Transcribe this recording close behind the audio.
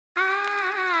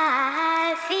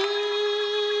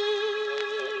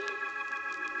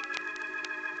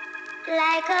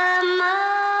like a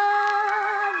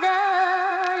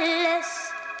motherless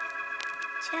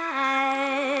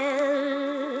child,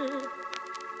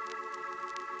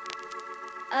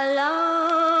 a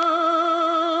long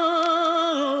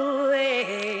way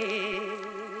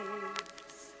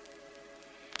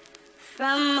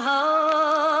from home.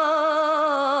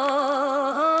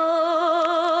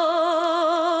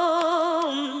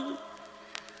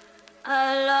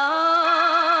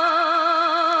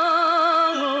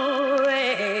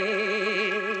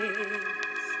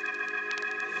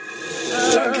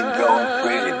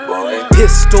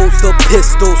 Pistols, the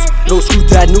pistols, no screw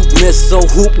that new missile,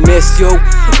 hoop miss yo.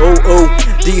 Oh,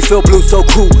 do you feel blue so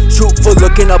cool? Shoot for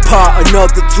looking apart,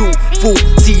 another two. Fool,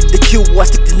 see the cue, I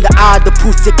stick in the eye, the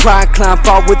pussy crying, climb,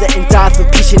 fall with it and die for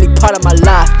peace, any part of my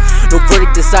life. No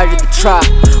verdict, decided to try,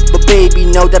 but baby,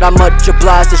 know that I'm much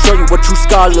obliged to show you a true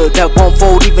scholar that won't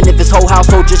fold, even if his whole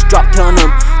household just dropped on him.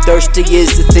 Thirsty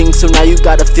is the thing, so now you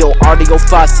gotta fill audio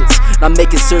faucets. Not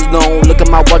making sure known, look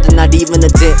at my water, not even a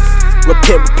dent.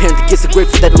 Repent, get so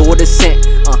grateful that Lord is sent.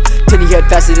 10 head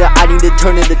faster than I need to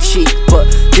turn in the cheek, but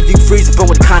if you freeze, burn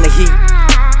with kind of heat.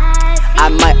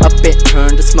 I might up it,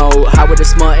 turn to smoke. How with a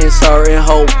smart and certain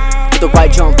hoe with the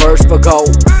right jump verse for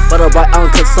gold, but alright,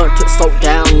 I'm concerned to slow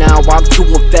down now. I'm too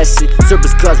invested.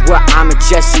 Service cause where I'm a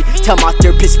Jesse. Tell my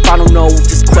therapist if I don't know,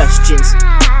 just questions.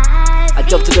 I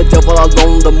jump to the devil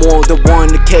alone, the more the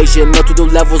one occasion. Melt to the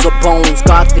levels of bones.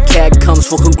 God the cat comes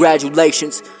for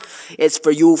congratulations. It's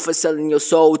for you for selling your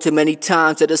soul. Too many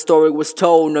times that the story was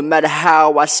told. No matter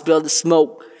how I spill the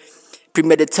smoke.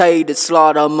 Premeditated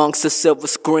slaughter amongst the silver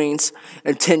screens.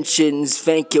 Intentions,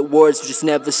 vacant words just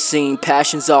never seen.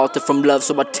 Passions altered from love,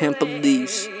 so my temper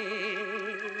leaves.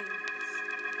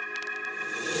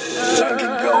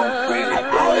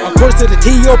 Course to the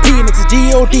T.O.P. next to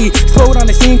G.O.D. Explode on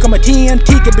the scene, come a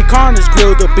TNT, can be carnage,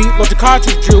 grill the beat, load the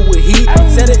cartridge, drill with heat.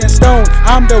 Set it in stone,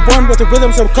 I'm the one with the rhythm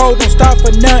so cold, don't stop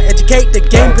for none. Educate the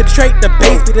game, penetrate the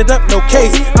base, beat it up, no case.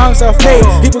 I'm self-made,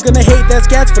 people gonna hate that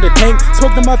scats for the tank.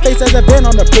 Smoke to my face as I've been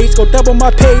on the page, go double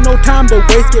my pay, no time to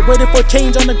waste. Get ready for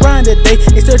change on the grind today.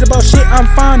 Ain't search about shit, I'm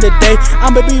fine today.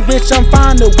 I'ma be rich, I'm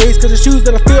fine to waste, cause the shoes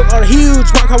that I feel are huge.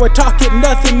 Rock how I talk it,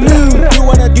 nothing new. Do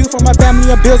what I do for my family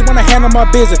and bills, wanna handle my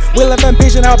business. Will have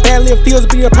ambition, how badly it feels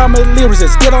to be a prominent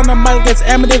lyricist. Get on the mic against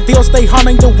Amityville, stay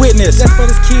haunting the witness. That's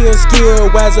what it's skill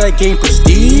as I gain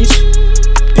prestige.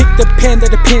 Pick the pen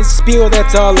that the pen spill,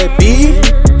 that's all it be.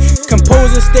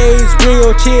 Composer stays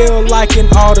real chill like an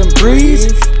autumn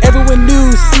breeze. Everyone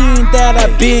knew, seen that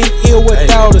I've been ill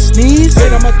without a sneeze.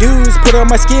 Paid on my dues, put on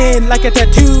my skin like a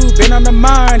tattoo. Been on the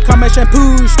mind, call my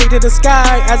shampoo. Straight to the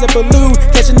sky as a balloon,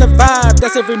 catching the vibe,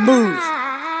 that's every move.